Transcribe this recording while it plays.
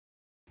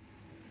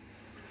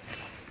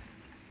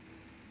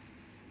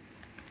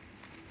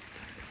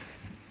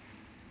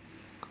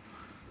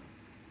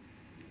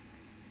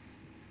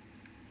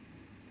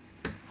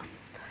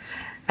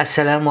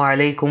Assalamu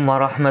alaikum wa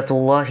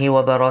rahmatullahi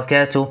wa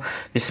barakatuh.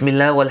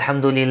 Bismillah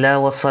walhamdulillah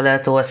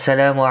wassalatu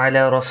wassalamu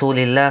ala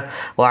rasulillah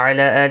wa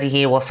ala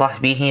alihi wa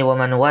sahbihi wa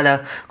man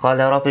wala.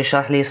 Qala rabbi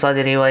shrah li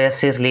sadri wa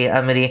yassir li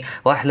amri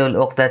wahlul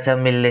 'uqdatan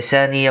min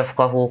lisani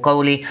yafqahu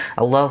qawli.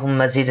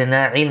 Allahumma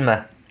zidna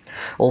ilma.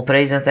 All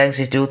praise and thanks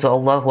is due to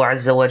Allah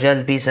Azza wa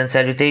Jal. Peace and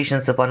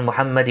salutations upon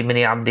Muhammad ibn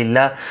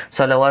Abdullah.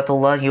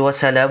 Salawatullahi wa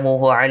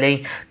salamuhu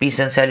alayhi. Peace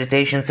and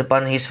salutations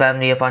upon his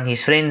family, upon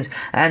his friends,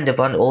 and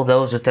upon all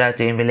those who try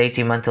to emulate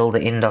him until the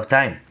end of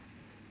time.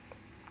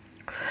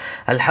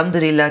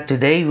 Alhamdulillah,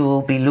 today we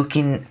will be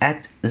looking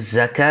at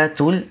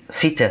Zakatul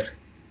Fitr.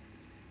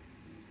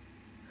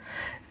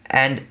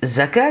 And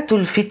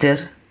Zakatul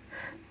Fitr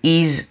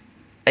is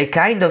a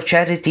kind of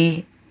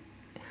charity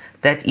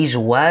that is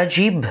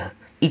wajib.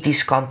 It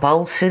is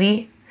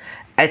compulsory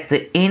at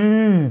the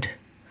end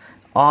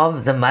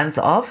of the month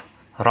of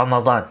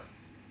Ramadan.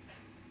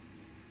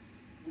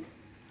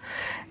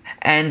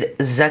 And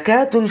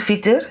Zakatul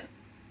Fitr,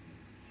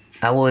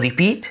 I will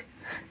repeat,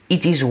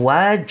 it is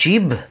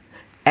wajib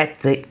at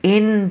the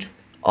end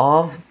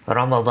of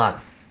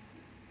Ramadan.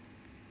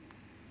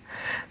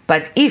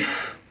 But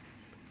if,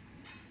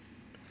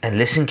 and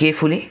listen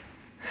carefully,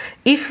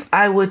 if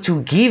I were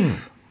to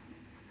give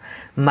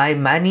my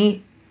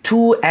money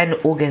to an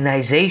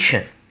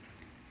organization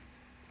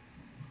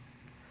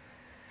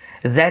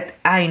that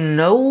I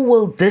know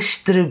will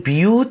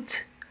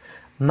distribute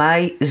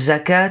my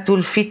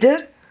Zakatul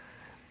Fitr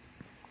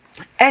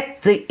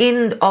at the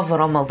end of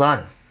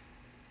Ramadan,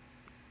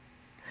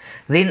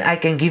 then I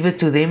can give it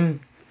to them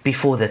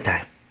before the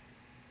time.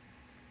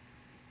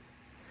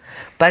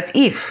 But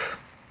if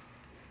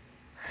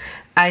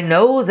I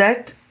know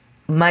that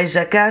my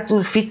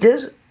Zakatul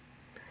Fitr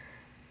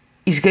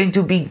is going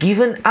to be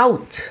given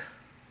out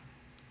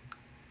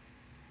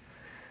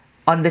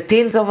on the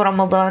 10th of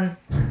Ramadan,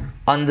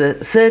 on the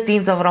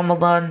 13th of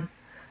Ramadan,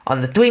 on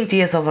the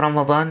 20th of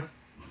Ramadan,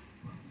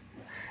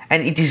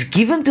 and it is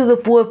given to the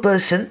poor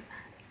person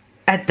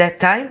at that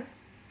time,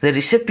 the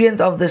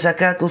recipient of the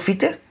Zakatul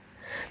Fitr,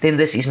 then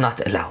this is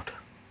not allowed.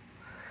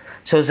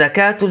 So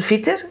Zakatul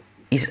Fitr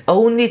is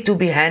only to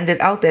be handed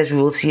out, as we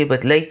will see a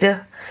bit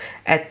later,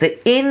 at the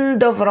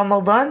end of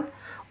Ramadan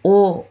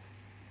or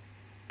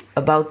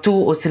about 2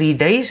 or 3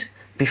 days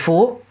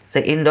before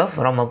the end of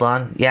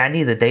Ramadan,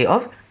 yani the day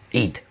of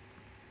Eid.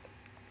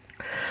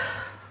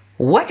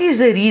 What is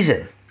the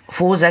reason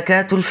for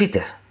Zakatul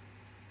Fitr?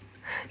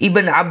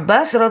 Ibn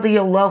Abbas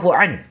radiyallahu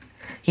anh,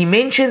 he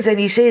mentions and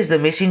he says, the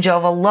Messenger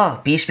of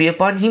Allah, peace be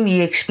upon him, he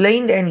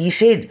explained and he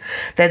said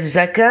that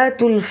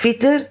Zakatul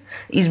Fitr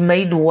is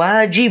made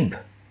wajib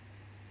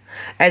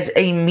as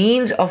a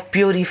means of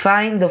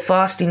purifying the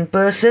fasting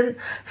person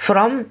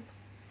from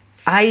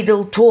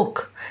idle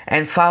talk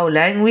and foul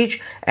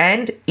language,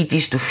 and it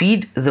is to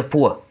feed the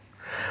poor.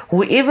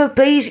 Whoever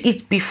pays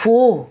it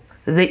before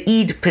the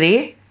Eid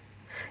prayer,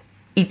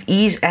 it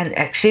is an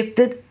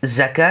accepted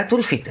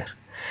Zakatul Fitr.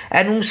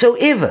 And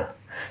whomsoever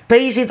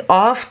pays it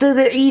after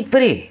the Eid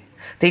prayer,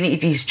 then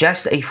it is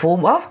just a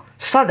form of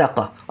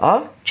sadaqah,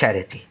 of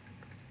charity.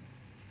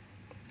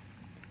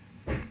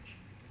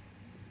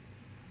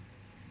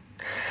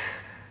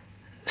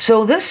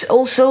 So this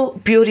also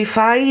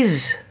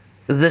purifies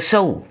the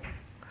soul.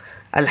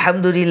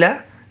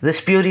 Alhamdulillah, this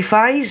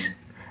purifies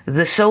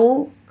the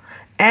soul.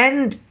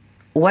 And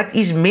what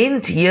is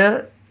meant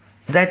here,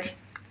 that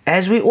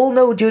as we all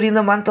know, during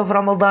the month of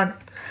Ramadan,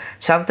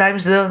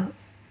 sometimes the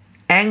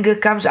anger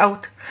comes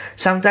out,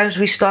 sometimes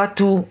we start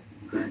to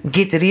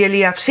get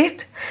really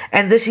upset,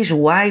 and this is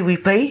why we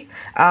pay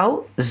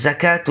our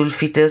Zakatul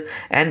Fitr,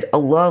 and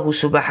Allah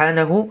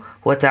subhanahu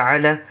wa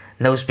ta'ala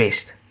knows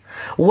best.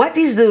 What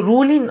is the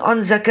ruling on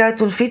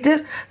Zakatul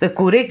Fitr? The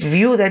correct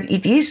view that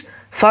it is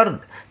fard,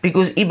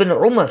 because Ibn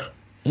Umar,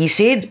 he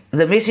said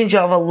the Messenger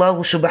of Allah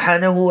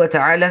subhanahu wa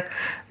ta'ala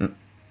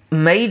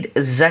made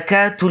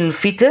Zakatul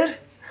Fitr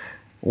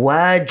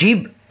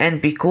wajib,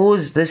 and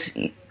because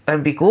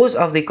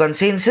of the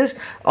consensus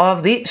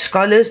of the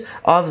scholars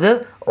of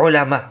the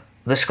ulama,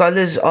 the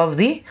scholars of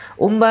the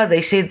ummah,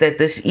 they said that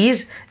this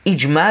is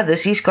ijma,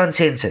 this is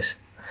consensus.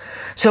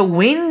 So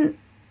when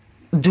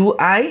do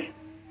I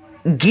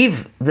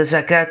give the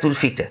Zakatul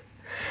Fitr?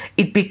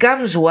 It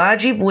becomes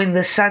wajib when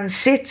the sun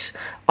sets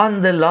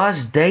on the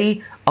last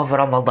day of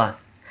Ramadan.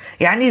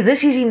 Yani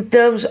this is in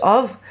terms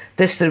of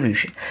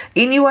distribution.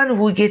 Anyone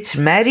who gets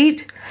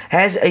married,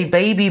 has a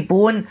baby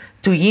born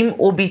to him,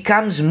 or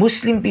becomes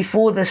Muslim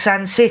before the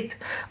sunset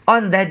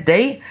on that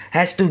day,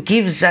 has to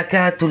give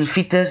Zakatul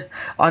Fitr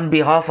on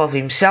behalf of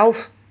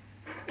himself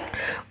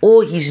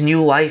or his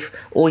new wife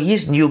or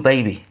his new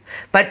baby.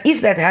 But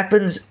if that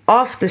happens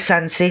after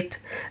sunset,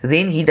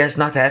 then he does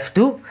not have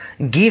to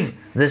give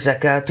the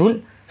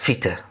Zakatul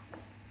Fitr.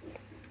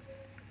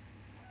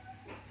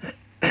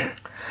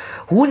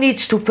 Who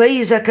needs to pay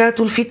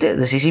Zakatul Fitr?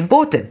 This is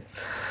important.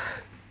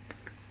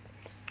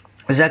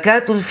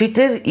 Zakatul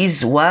Fitr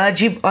is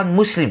wajib on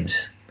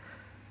Muslims.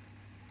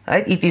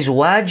 Right? It is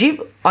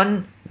wajib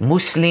on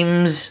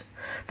Muslims.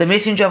 The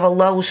Messenger of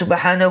Allah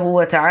subhanahu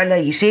wa ta'ala,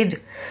 he said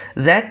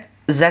that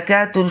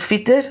Zakatul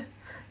Fitr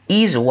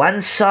is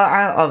 1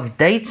 of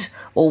dates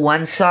or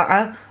 1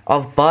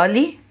 of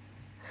barley,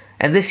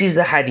 and this is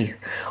the hadith,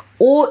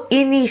 or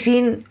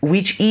anything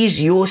which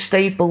is your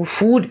staple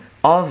food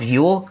of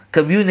your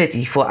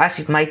community. For us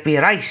it might be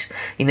rice,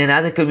 in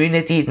another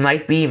community it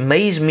might be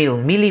maize meal,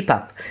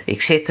 millipap,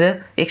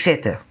 etc.,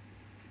 etc.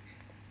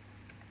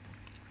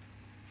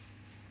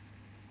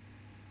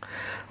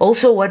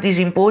 Also, what is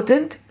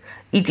important,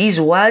 it is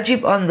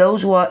wajib on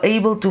those who are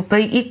able to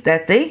pay it,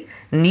 that they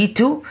need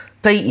to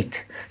pay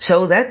it,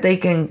 so that they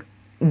can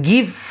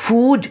give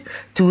food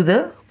to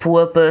the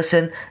poor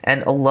person,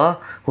 and Allah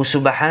who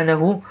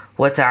subhanahu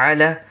wa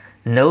ta'ala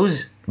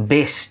knows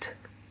best.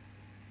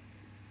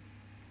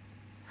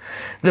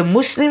 The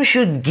Muslim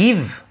should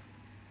give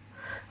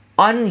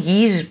on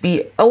his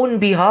own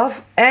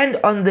behalf and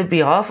on the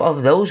behalf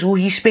of those who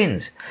he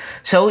spends.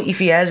 So if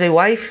he has a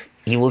wife,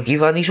 he will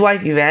give on his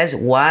wife. If he has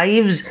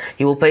wives,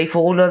 he will pay for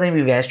all of them.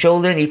 If he has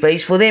children, he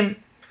pays for them,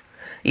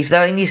 if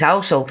they're in his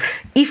household.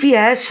 If he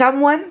has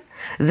someone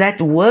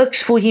that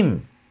works for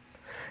him,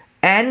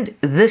 and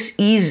this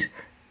is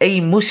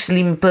a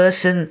Muslim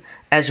person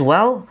as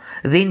well,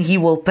 then he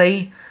will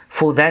pay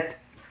for that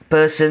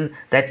person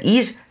that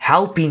is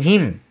helping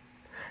him.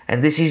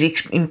 And this is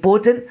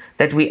important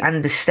that we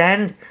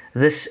understand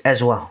this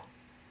as well.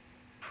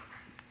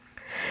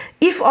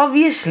 If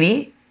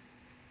obviously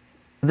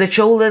the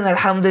children,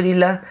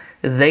 alhamdulillah,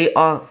 they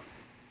are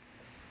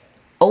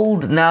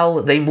old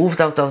now, they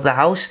moved out of the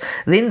house,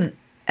 then,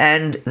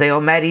 and they are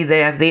married,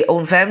 they have their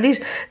own families,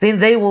 then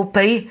they will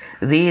pay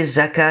their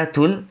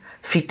Zakatul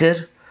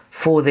Fitr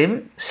for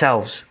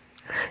themselves.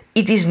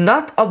 It is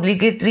not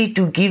obligatory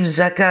to give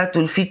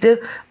Zakatul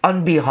Fitr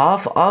on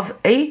behalf of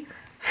a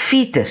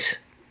fetus,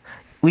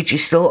 which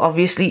is still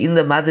obviously in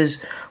the mother's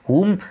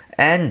womb,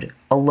 and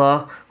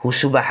Allah who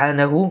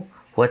subhanahu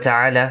wa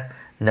ta'ala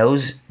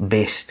knows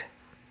best.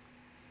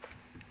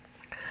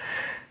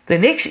 The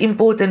next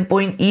important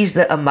point is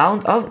the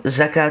amount of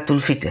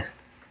Zakatul Fitr.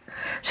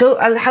 So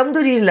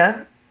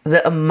alhamdulillah,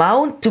 the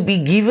amount to be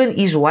given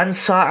is 1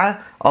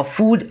 of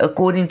food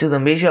according to the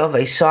measure of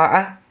a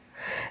sa'a,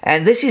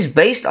 and this is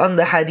based on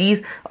the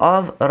hadith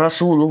of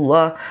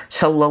Rasulullah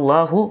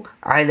sallallahu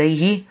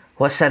alayhi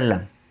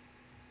wasallam.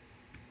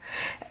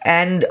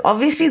 And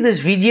obviously this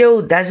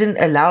video doesn't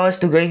allow us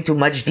to go into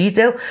much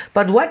detail,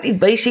 but what it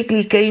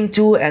basically came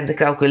to, and the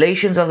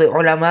calculations of the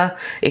ulama,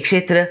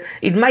 etc.,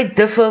 it might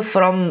differ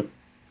from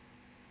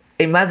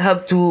a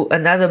madhab to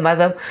another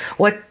madhab.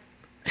 What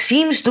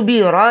seems to be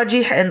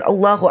rajih, and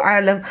Allahu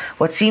a'lam,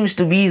 what seems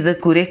to be the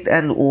correct,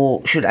 and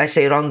or should I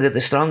say wrong, the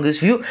strongest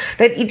view,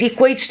 that it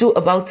equates to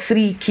about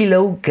 3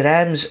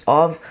 kilograms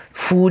of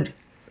food,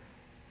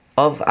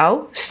 of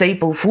our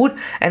staple food,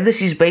 and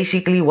this is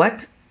basically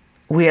what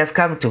we have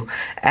come to.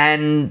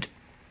 And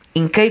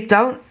in Cape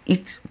Town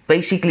it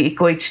basically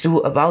equates to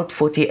about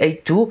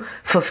 48 to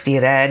 50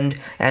 rand,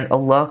 and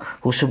Allah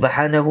who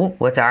subhanahu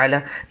wa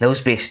ta'ala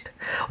knows best.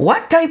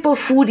 What type of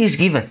food is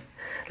given?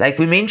 Like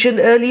we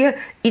mentioned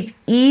earlier, it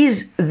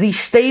is the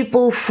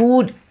staple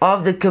food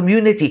of the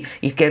community.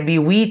 It can be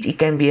wheat, it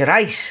can be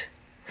rice,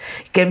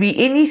 it can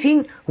be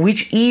anything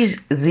which is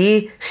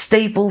their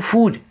staple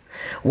food.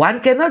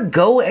 One cannot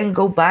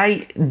go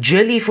buy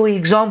jelly, for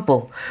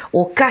example,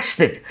 or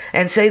custard,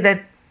 and say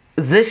that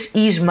this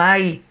is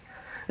my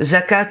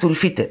Zakatul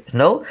Fitr.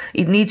 No,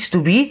 it needs to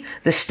be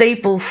the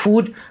staple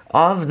food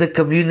of the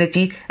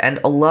community, and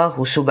Allah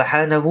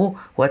subhanahu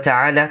wa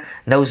ta'ala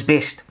knows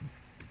best.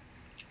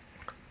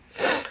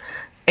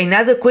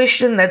 Another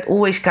question that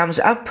always comes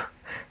up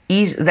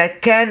is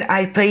that, can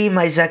I pay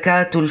my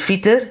Zakatul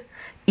Fitr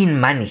in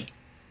money?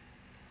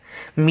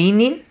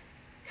 Meaning,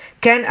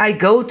 can I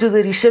go to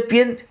the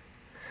recipient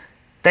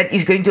that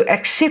is going to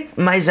accept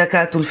my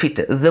Zakatul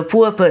Fitr, the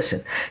poor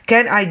person?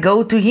 Can I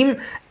go to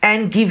him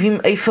and give him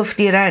a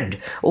 50 rand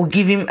or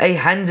give him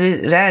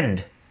 100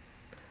 rand?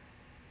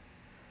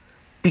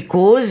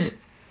 Because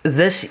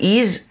this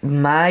is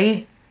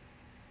my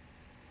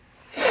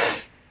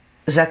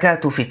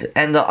Zakatul Fitr.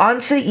 And the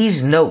answer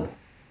is no.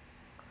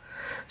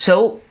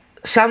 So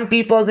some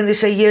people are going to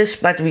say yes,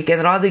 but we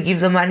can rather give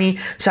the money.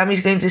 Some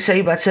is going to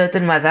say, but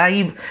certain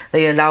madhaib,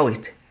 they allow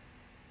it.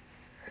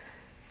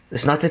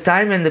 It's not the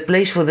time and the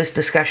place for this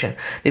discussion.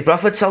 The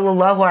Prophet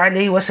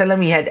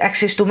ﷺ, he had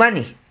access to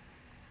money,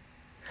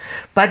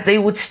 but they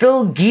would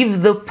still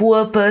give the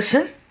poor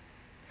person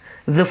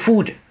the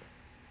food,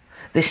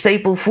 the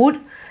staple food,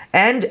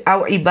 and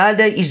our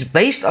ibadah is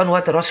based on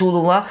what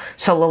Rasulullah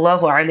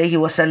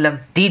ﷺ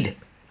did.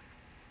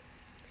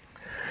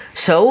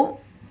 So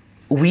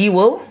we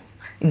will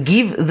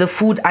give the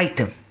food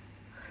item.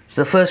 It's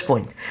the first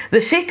point.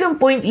 The second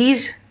point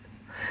is,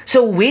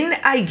 so when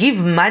I give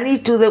money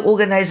to the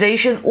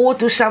organization or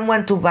to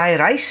someone to buy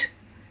rice,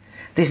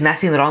 there's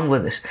nothing wrong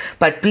with this.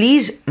 But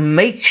please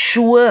make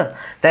sure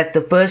that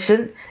the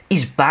person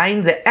is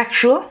buying the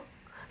actual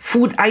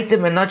food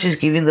item and not just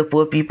giving the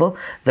poor people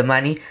the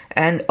money.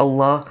 And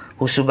Allah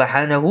who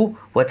subhanahu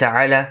wa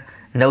ta'ala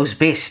knows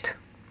best.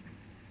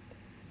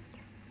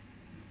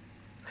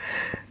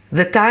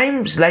 The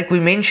times, like we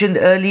mentioned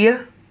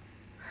earlier,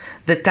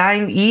 the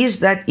time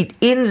is that it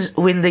ends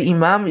when the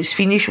Imam is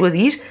finished with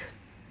his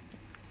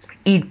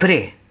Eid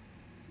prayer.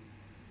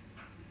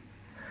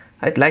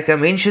 Right? Like I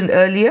mentioned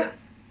earlier,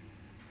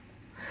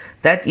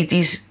 that it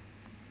is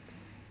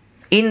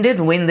ended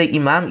when the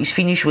Imam is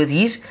finished with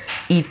his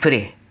Eid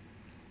prayer.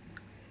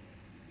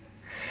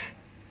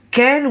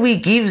 Can we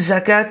give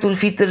Zakatul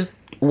Fitr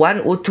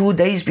 1 or 2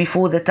 days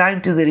before the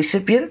time to the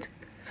recipient?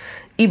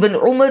 Ibn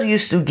Umar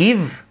used to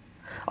give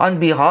on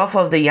behalf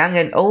of the young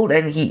and old,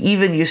 and he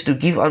even used to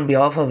give on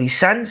behalf of his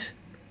sons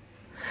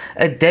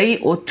a day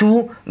or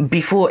two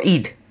before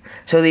Eid.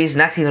 So there is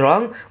nothing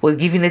wrong with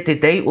giving it a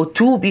day or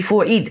two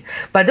before Eid.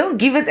 But don't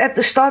give it at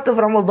the start of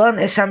Ramadan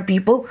as some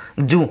people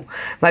do.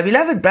 My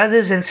beloved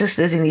brothers and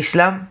sisters in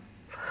Islam,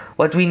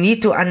 what we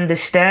need to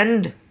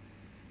understand,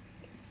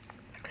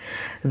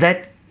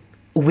 that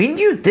when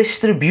you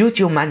distribute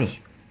your money,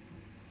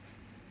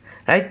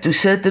 right, to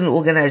certain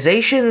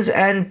organizations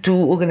and to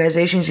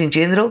organizations in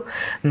general,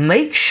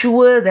 make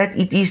sure that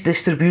it is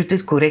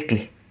distributed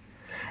correctly.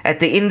 At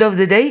the end of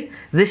the day,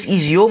 this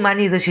is your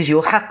money, this is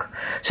your haqq.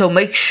 So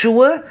make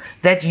sure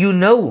that you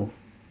know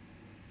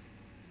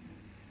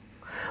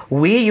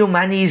where your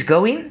money is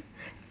going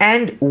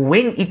and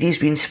when it is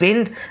being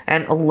spent,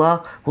 and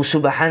Allah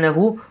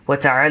subhanahu wa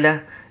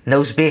ta'ala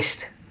knows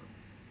best.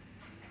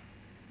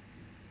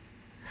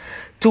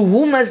 To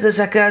whom must the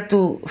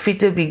Zakatul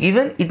Fitr be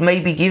given? It may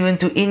be given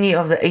to any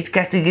of the 8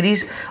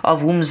 categories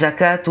of whom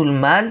Zakatul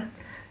Mal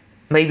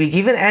may be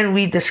given, and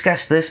we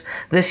discussed this.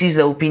 This is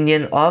the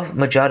opinion of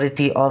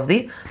majority of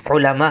the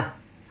ulama.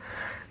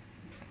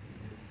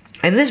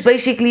 And this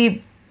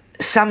basically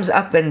sums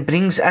up and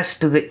brings us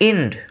to the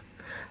end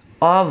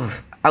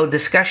of our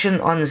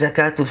discussion on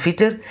Zakatul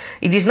Fitr.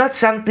 It is not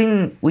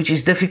something which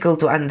is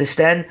difficult to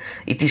understand.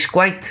 It is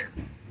quite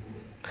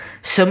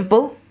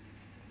simple.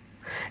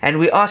 And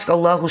we ask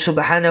Allah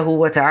subhanahu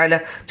wa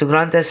ta'ala to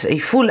grant us a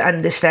full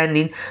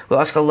understanding. We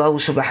ask Allah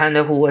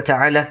subhanahu wa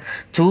ta'ala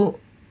to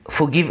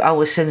forgive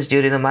our sins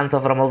during the month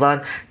of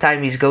Ramadan.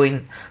 Time is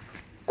going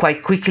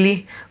quite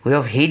quickly. We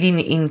are heading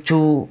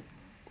into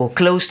or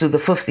close to the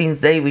 15th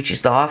day, which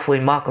is the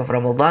halfway mark of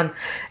Ramadan.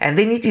 And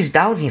then it is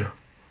downhill.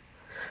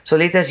 So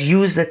let us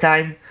use the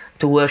time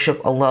to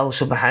worship Allah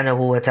subhanahu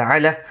wa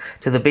ta'ala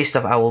to the best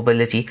of our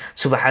ability.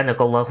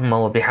 Subhanakallahumma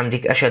wa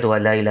bihamdik ashhadu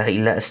an la ilaha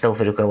illa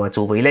astaghfiruka wa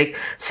atubu ilayk.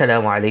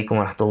 Assalamu alaikum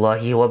wa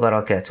rahmatullahi wa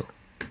barakatuh.